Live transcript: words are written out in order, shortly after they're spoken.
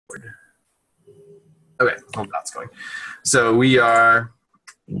Okay, hold on, it's going. So we are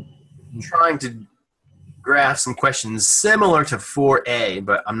trying to graph some questions similar to 4A,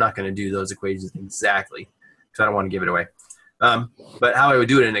 but I'm not going to do those equations exactly because I don't want to give it away. But how I would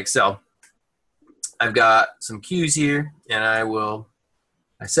do it in Excel, I've got some Q's here, and I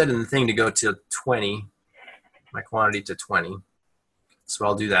set in the thing to go to 20, my quantity to 20. So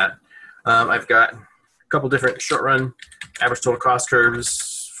I'll do that. I've got a couple different short run average total cost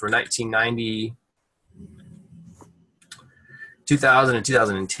curves for 1990, 2000, and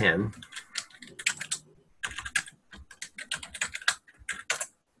 2010.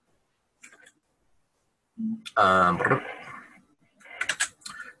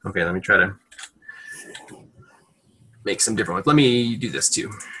 Okay, let me try to make some different ones. Let me do this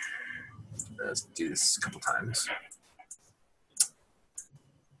too. Let's do this a couple times.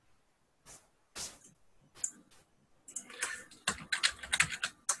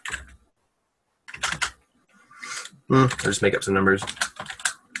 I'll just make up some numbers.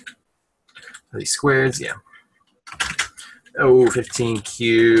 Are these squares? Yeah. Oh,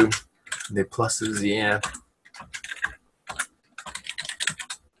 15Q. The pluses, yeah.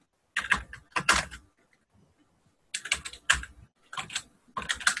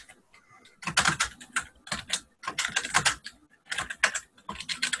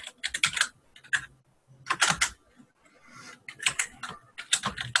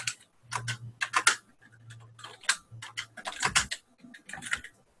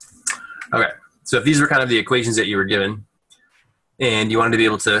 Okay, so if these were kind of the equations that you were given, and you wanted to be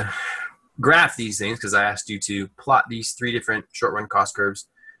able to graph these things, because I asked you to plot these 3 different short-run cost curves,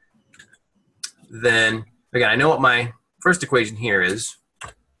 then, again, I know what my first equation here is.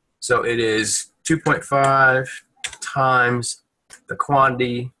 So it is 2.5 times the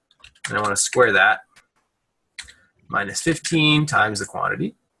quantity, and I want to square that, minus 15 times the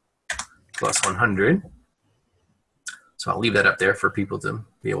quantity, plus 100. So I'll leave that up there for people to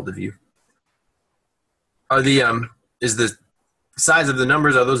be able to view. Are the is the size of the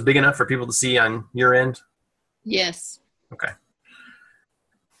numbers, are those big enough for people to see on your end? Yes. Okay.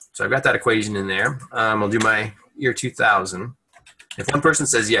 So I've got that equation in there. I'll do my year 2000. If one person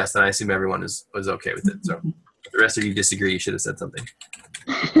says yes, then I assume everyone was okay with it. So if the rest of you disagree, you should have said something.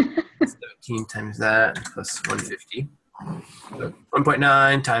 17 times that plus 150. So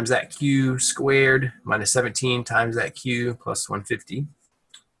 1.9 times that Q squared minus 17 times that Q plus 150.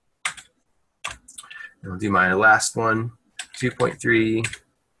 And I'll do my last one, 2.3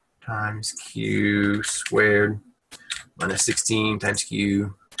 times Q squared minus 16 times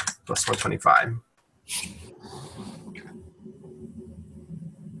Q plus 125.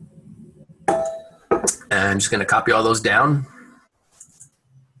 And I'm just going to copy all those down.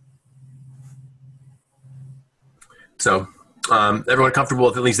 So everyone comfortable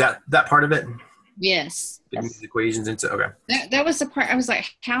with at least that part of it? Yes. Getting these equations into, okay. That was the part I was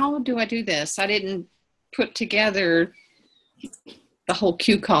like, how do I do this? I didn't put together the whole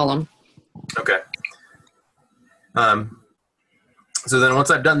Q column. Okay. So then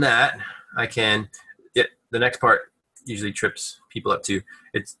once I've done that, I can get the next part usually trips people up too.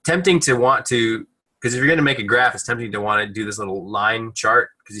 It's tempting to want to, because if you're going to make a graph, it's tempting to want to do this little line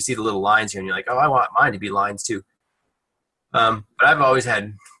chart because you see the little lines here and you're like, oh, I want mine to be lines too. But I've always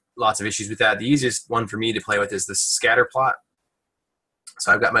had lots of issues with that. The easiest one for me to play with is the scatter plot.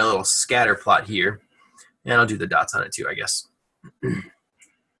 So I've got my little scatter plot here, and I'll do the dots on it too, I guess.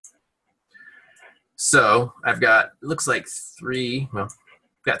 So I've got, it looks like I've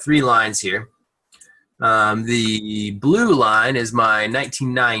got 3 lines here. The blue line is my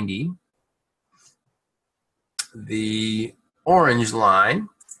 1990. The orange line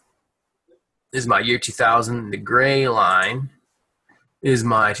is my year 2000. The gray line is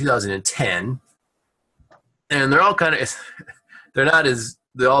my 2010. And they're all kind of,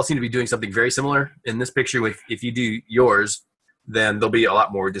 they all seem to be doing something very similar. In this picture, if you do yours, then they'll be a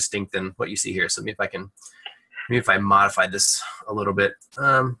lot more distinct than what you see here. So maybe if I modify this a little bit.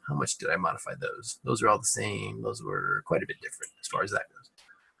 How much did I modify those? Those are all the same. Those were quite a bit different as far as that goes.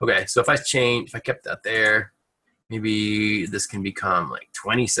 Okay, so if I kept that there, maybe this can become like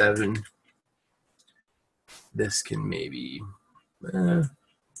 27. This can maybe, I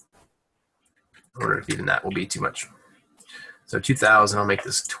wonder if even that will be too much. So 2000, I'll make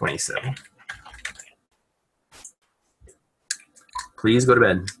this 27. Please go to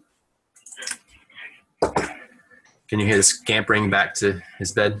bed. Can you hear the scampering back to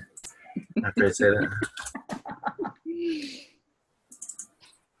his bed after I say that?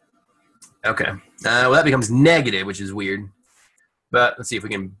 Okay. Well, that becomes negative, which is weird. But let's see if we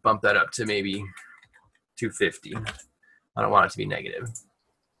can bump that up to maybe 250. I don't want it to be negative.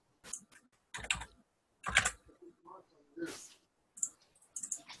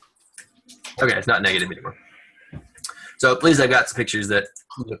 Okay, it's not negative anymore. So at least I got some pictures that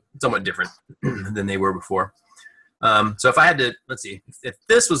look somewhat different than they were before. So if I had to, let's see, if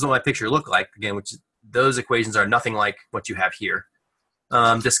this was what my picture looked like, again, which those equations are nothing like what you have here.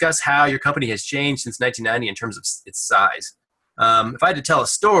 Discuss how your company has changed since 1990 in terms of its size. If I had to tell a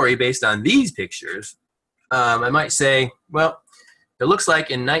story based on these pictures, I might say, well, it looks like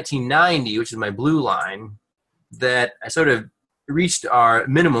in 1990, which is my blue line, that I sort of reached our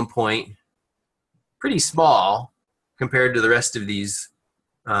minimum point pretty small compared to the rest of these,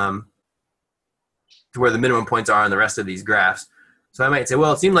 to where the minimum points are on the rest of these graphs. So I might say,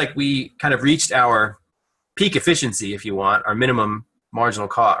 well, it seemed like we kind of reached our peak efficiency, if you want, our minimum marginal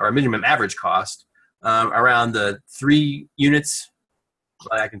cost or minimum average cost around the 3 units.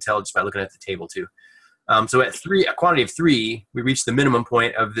 I can tell just by looking at the table too. So at a quantity of 3, we reached the minimum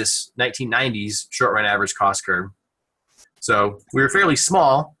point of this 1990s short run average cost curve. So we were fairly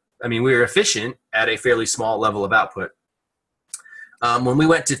small. I mean, we were efficient at a fairly small level of output. When we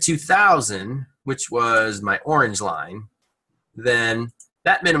went to 2000, which was my orange line, then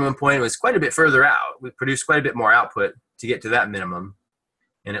that minimum point was quite a bit further out. We produced quite a bit more output to get to that minimum.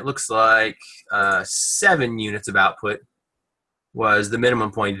 And it looks like 7 units of output was the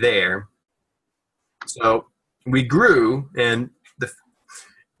minimum point there. So we grew, and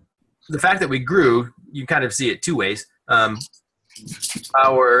the fact that we grew, you kind of see it 2 ways.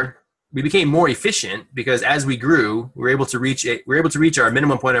 We became more efficient because as we grew, we were able to reach our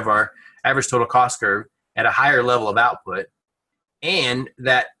minimum point of our average total cost curve at a higher level of output, and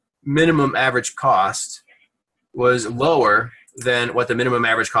that minimum average cost was lower than what the minimum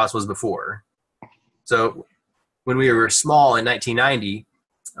average cost was before. So when we were small in 1990,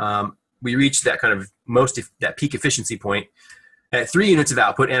 we reached that kind of that peak efficiency point at 3 units of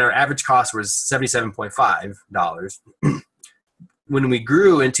output, and our average cost was $77.5. When we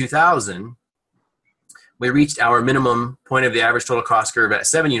grew in 2000, we reached our minimum point of the average total cost curve at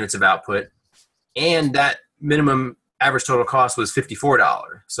 7 units of output, and that minimum average total cost was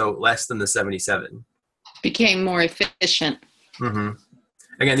 $54, so less than the 77. Became more efficient. Mm-hmm.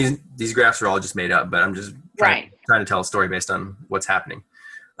 Again, these graphs are all just made up, but I'm just trying to tell a story based on what's happening.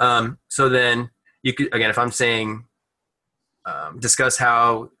 So then you could, again, if I'm saying discuss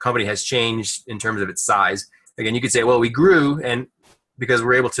how company has changed in terms of its size, again, you could say, well, we grew and because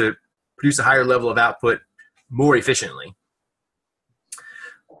we're able to produce a higher level of output more efficiently.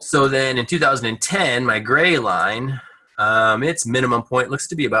 So then in 2010, my gray line, its minimum point looks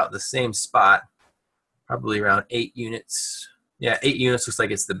to be about the same spot, probably around 8 units. Yeah, 8 units looks like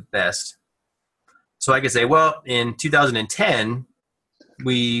it's the best. So I could say, well, in 2010,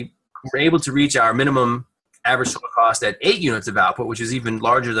 we were able to reach our minimum average total cost at 8 units of output, which is even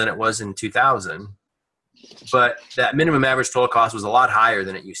larger than it was in 2000. But that minimum average total cost was a lot higher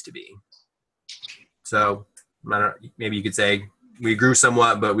than it used to be. So I don't know, maybe you could say we grew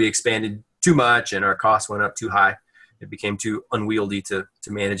somewhat, but we expanded too much and our costs went up too high. It became too unwieldy to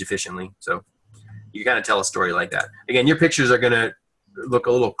manage efficiently. So you kind of tell a story like that. Again, your pictures are going to look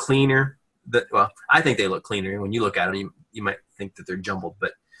a little cleaner. Well, I think they look cleaner. When you look at them, you might think that they're jumbled,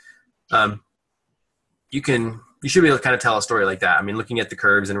 but you should be able to kind of tell a story like that. I mean, looking at the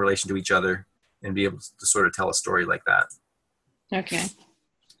curves in relation to each other and be able to sort of tell a story like that. Okay.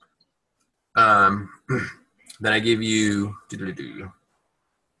 Then I give you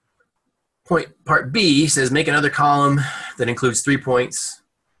part B says make another column that includes 3 points.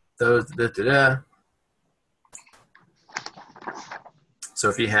 So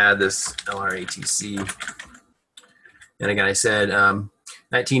if you had this LRATC, and again I said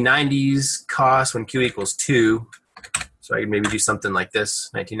 1990s cost when Q equals 2. So I could maybe do something like this: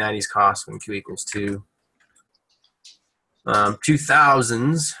 1990s cost when Q equals 2.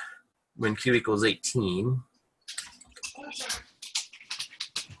 2000s when Q equals 18.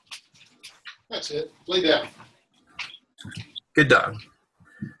 That's it. Lay down. Good dog.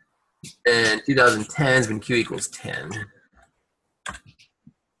 And 2010s when Q equals 10.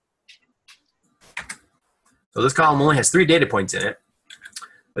 So this column only has 3 data points in it.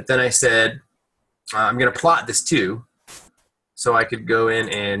 But then I said, I'm going to plot this too. So I could go in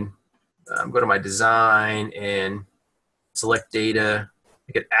and go to my design and select data.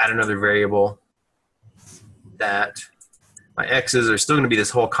 I could add another variable that my X's are still going to be this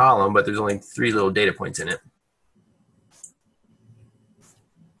whole column, but there's only 3 little data points in it.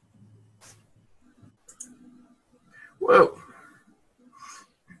 Whoa.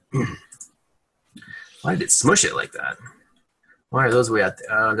 Why did it smush it like that? Why are those way out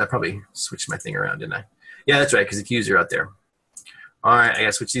there? I probably switched my thing around, didn't I? Yeah, that's right, because the Q's are out there. All right, I got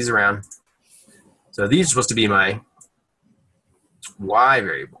to switch these around. So these are supposed to be my y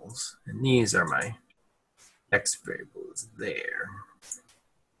variables, and these are my x variables there.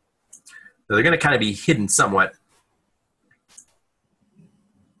 So they're going to kind of be hidden somewhat.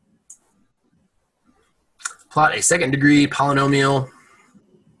 Plot a second degree polynomial.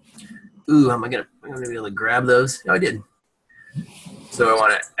 Ooh, am I going to be able to grab those? No, I did. So I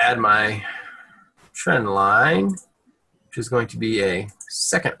want to add my trend line, which is going to be a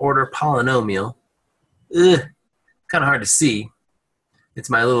second order polynomial. Ugh, kind of hard to see. It's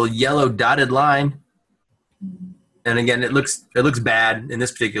my little yellow dotted line. And again, it looks bad in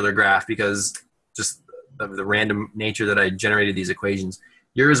this particular graph because just of the random nature that I generated these equations.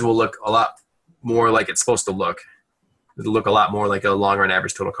 Yours will look a lot more like it's supposed to look. It'll look a lot more like a long run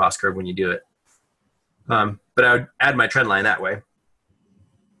average total cost curve when you do it. But I would add my trend line that way.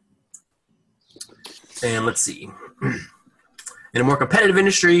 And let's see. In a more competitive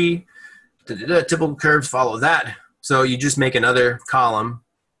industry, typical curves follow that. So you just make another column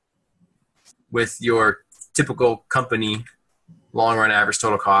with your typical company long run average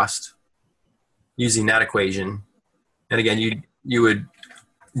total cost using that equation. And again, you would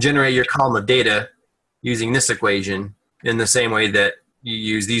generate your column of data using this equation in the same way that you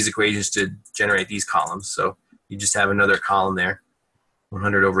use these equations to generate these columns. So you just have another column there,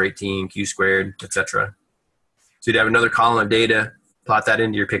 100 over 18, q squared, etc. So you'd have another column of data, plot that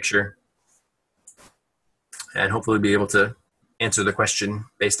into your picture, and hopefully be able to answer the question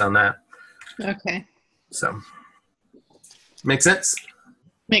based on that. Okay. So, make sense?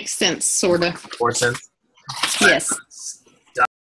 Makes sense, sort of. More sense? Yes.